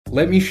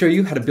Let me show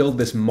you how to build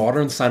this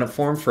modern sign-up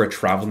form for a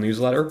travel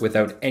newsletter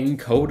without any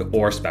code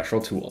or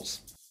special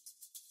tools.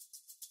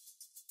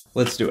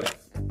 Let's do it.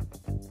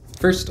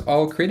 First,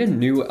 I'll create a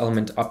new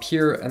element up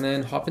here and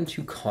then hop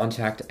into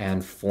contact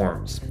and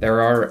forms. There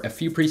are a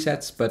few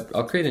presets, but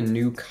I'll create a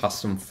new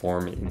custom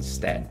form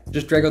instead.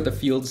 Just drag out the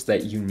fields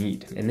that you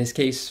need. In this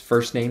case,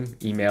 first name,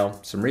 email,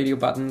 some radio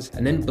buttons,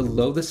 and then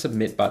below the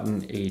submit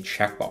button, a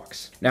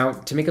checkbox. Now,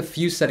 to make a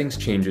few settings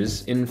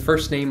changes, in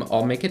first name,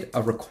 I'll make it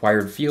a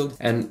required field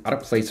and add a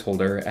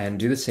placeholder and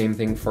do the same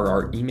thing for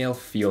our email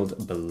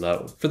field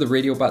below. For the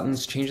radio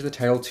buttons, change the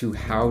title to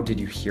how did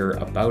you hear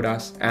about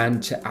us?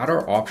 And to add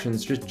our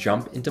options, just jump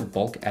into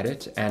bulk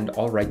edit and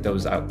I'll write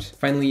those out.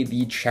 Finally,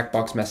 the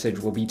checkbox message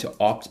will be to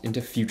opt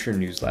into future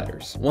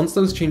newsletters. Once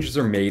those changes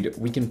are made,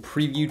 we can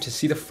preview to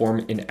see the form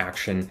in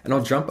action, and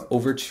I'll jump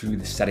over to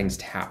the settings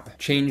tab.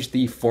 Change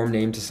the form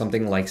name to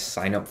something like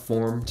sign up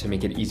form to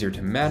make it easier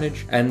to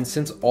manage, and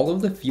since all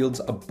of the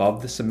fields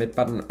above the submit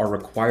button are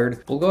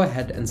required, we'll go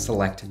ahead and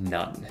select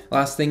none.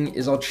 Last thing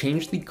is I'll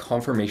change the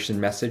confirmation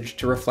message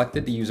to reflect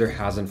that the user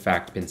has in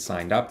fact been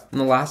signed up. And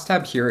the last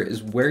tab here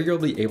is where you'll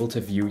be able to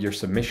view your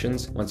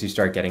submissions once you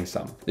start getting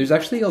some. There's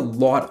actually a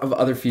lot of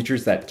other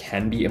features that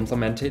can be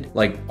implemented,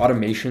 like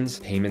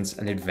automations, payments,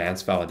 and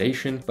advanced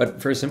validation,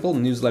 but for a simple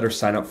newsletter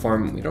sign-up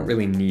form, we don't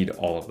really need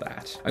all of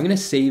that. I'm gonna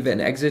save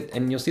and exit,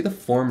 and you'll see the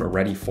form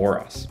ready for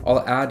us.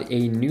 I'll add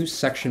a new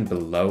section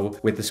below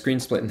with the screen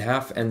split in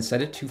half and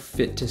set it to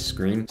fit to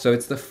screen, so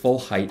it's the full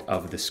height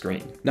of the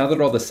screen. Now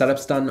that all the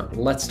setup's done,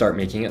 let's start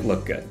making it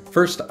look good.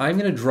 First, I'm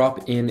gonna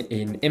drop in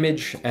an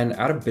image and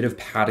add a bit of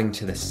padding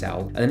to the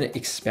cell, and then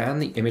expand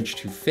the image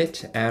to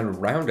fit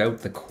and round out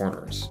the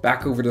corners.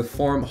 Back over to the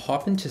form,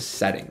 hop into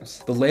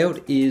settings. The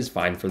layout is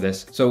fine for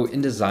this, so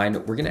in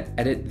design, we're gonna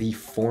edit the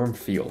form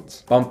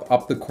fields. Bump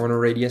up the corner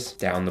radius,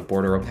 down the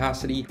border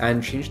opacity,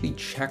 and change the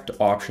checked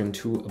option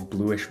to a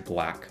bluish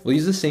black. We'll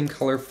use the same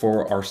color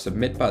for our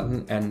submit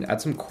button and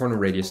add some corner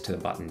radius to the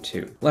button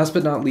too. Last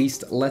but not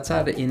least, let's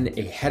add in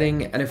a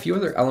heading and a few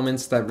other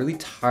elements that really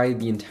tie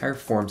the entire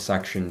form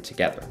section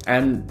together.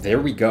 And there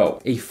we go,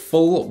 a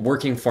full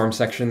working form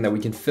section that we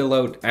can fill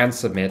out and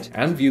submit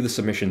and view the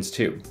submissions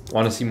too.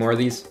 Want to see more of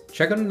these?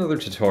 Check out another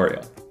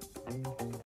tutorial.